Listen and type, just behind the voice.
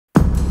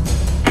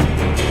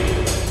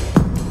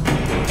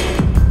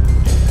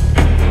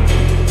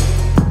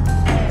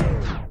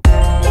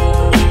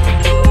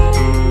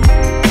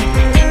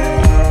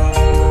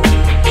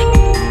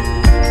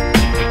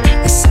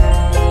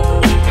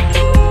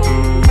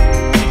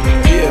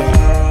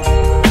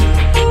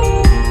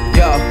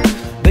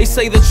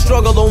say that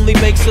struggle only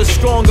makes us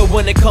stronger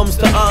when it comes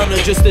to honor.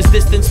 Just as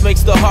distance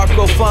makes the heart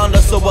grow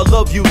fonder, so I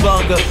love you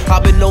longer.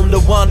 I've been known to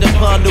wander,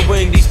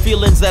 pondering these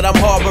feelings that I'm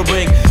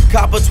harboring.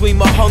 Caught between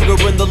my hunger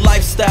and the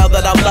lifestyle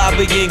that I'm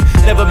lobbying.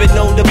 Never been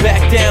known to back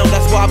down,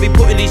 that's why I be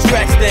putting these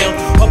tracks down.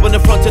 Up in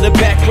the front to the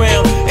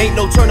background, ain't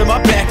no turning my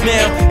back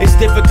now. It's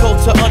difficult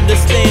to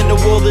understand the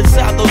world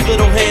inside those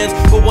little hands,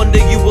 but one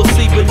day you will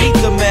see beneath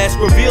the mask,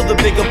 reveal the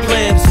bigger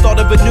plan. Start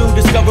of a new,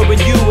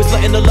 discovering you is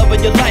letting the love in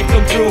your life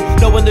come through.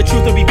 Knowing the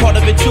truth and be part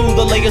of it too.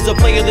 The layers of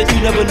player that you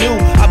never knew.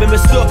 I've been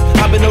mistook,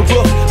 I've been a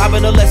rook, I've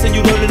been a lesson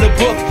you learn in a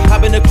book.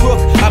 I've been a crook,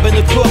 I've been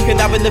the cook,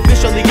 and I've been the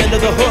fish on the end of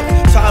the hook.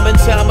 Time and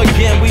time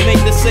again we make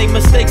the same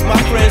mistakes,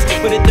 my friends,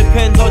 but it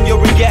depends on your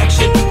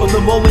reaction from the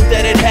moment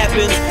that it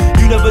happens.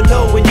 You never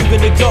know when you're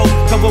gonna go.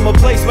 Come from a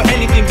place where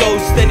anything goes.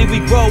 Steady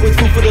we grow, it's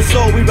food for the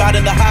soul. We ride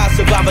in the highs,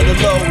 surviving the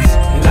lows.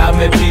 And I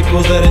met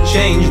people that have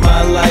changed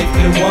my life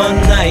in one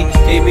night.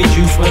 Gave me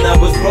juice when I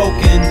was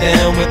broken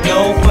down with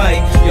no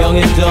fight. Young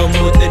and dumb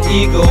with an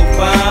ego,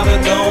 fire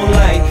but no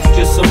light.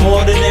 Just some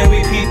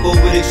ordinary people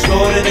with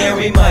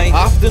extraordinary might.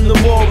 Often the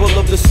moral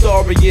of the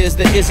story is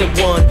there isn't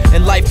one,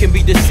 and life can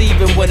be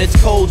deceiving when it's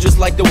cold, just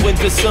like the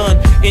winter sun.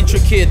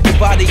 Intricate, the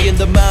body and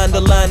the mind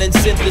align in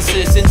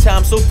synthesis. In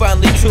time so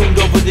finely tuned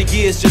over the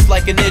years, just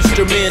like an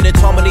instrument. It's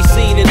harmony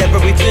seen in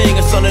everything.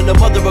 A son and a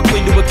mother, a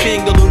queen to a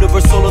king. The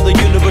universe, soul of the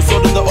universe,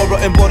 order the aura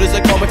and borders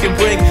that karma can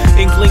bring.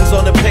 Inklings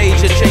on a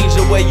page that change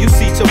the way you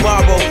see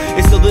tomorrow.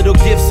 It's the little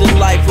gifts in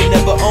life we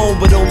never own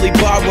but only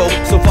borrow.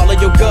 So follow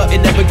your gut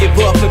and never give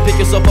up, and pick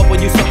yourself up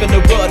when you suck in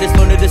the rut. It's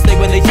learning to stay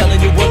when they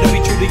telling you what, to be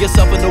true to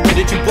yourself in the way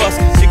that you bust.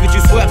 Secrets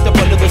you swept up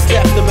under the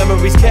steps, the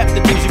memories kept,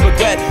 the things you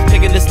regret.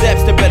 Taking the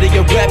steps to better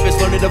your rap. It's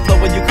learning to flow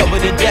when you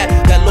covered in debt.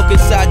 That look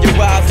inside your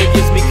eyes that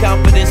gives me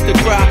confidence to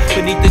cry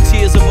beneath the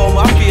tears of all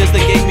my fears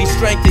that gave me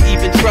strength to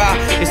even try.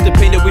 It's the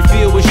pain that we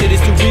feel when shit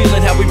is too real,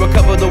 and how we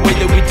recover the way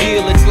that we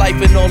deal. It's life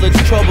and all its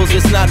troubles.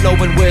 It's not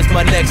knowing where's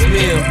my next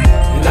meal.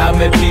 And I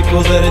met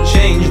people that have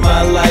changed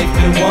my life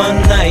in one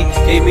night.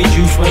 Gave me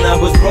juice when I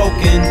was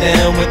broken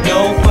down with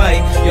no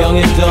fight. Young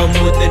and dumb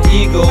with an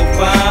ego,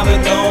 fire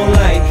but no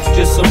light.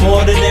 Just some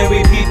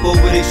ordinary people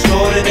with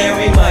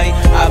extraordinary might.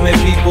 I met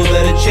people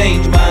that have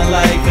changed my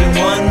life in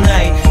one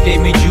night.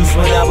 Gave me juice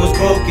when I was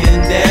broken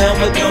down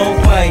with no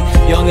fight.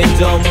 Young and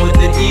dumb with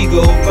an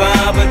ego,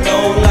 fire but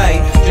no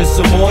light. Just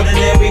some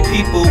ordinary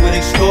people with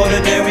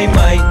extraordinary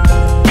might.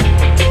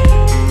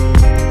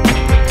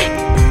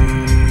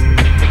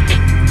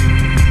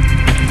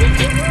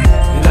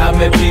 I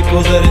met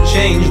people that have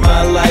changed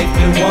my life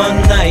in one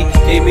night.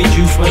 Gave me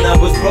juice when I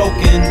was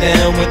broken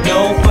down with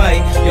no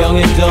fight. Young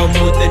and dumb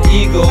with an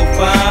ego,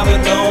 fire but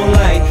no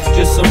light.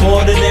 Just some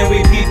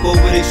ordinary people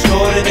with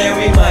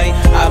extraordinary might.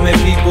 I met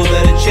people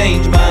that have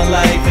changed my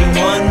life in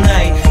one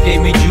night.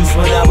 Gave me juice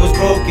when I was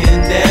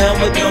broken down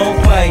with no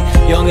fight.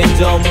 Young and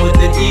dumb with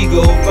an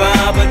ego,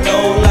 fire but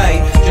no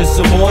light. Just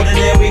some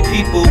ordinary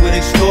people with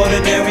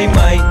extraordinary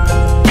might.